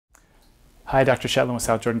Hi, Dr. Shetlin with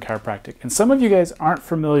South Jordan Chiropractic. And some of you guys aren't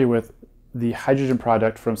familiar with the hydrogen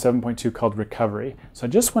product from 7.2 called Recovery. So I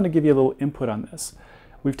just want to give you a little input on this.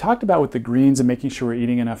 We've talked about with the greens and making sure we're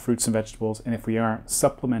eating enough fruits and vegetables, and if we aren't,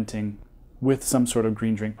 supplementing with some sort of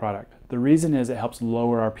green drink product. The reason is it helps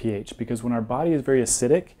lower our pH, because when our body is very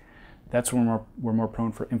acidic, that's when we're more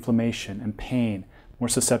prone for inflammation and pain, more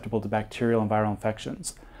susceptible to bacterial and viral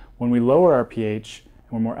infections. When we lower our pH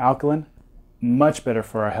and we're more alkaline, much better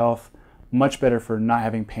for our health, much better for not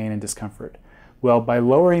having pain and discomfort. Well, by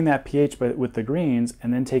lowering that pH with the greens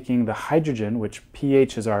and then taking the hydrogen, which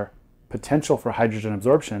pH is our potential for hydrogen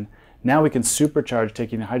absorption, now we can supercharge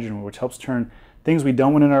taking the hydrogen, which helps turn things we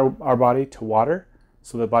don't want in our body to water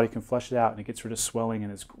so the body can flush it out, and it gets rid of swelling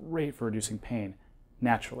and is great for reducing pain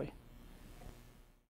naturally.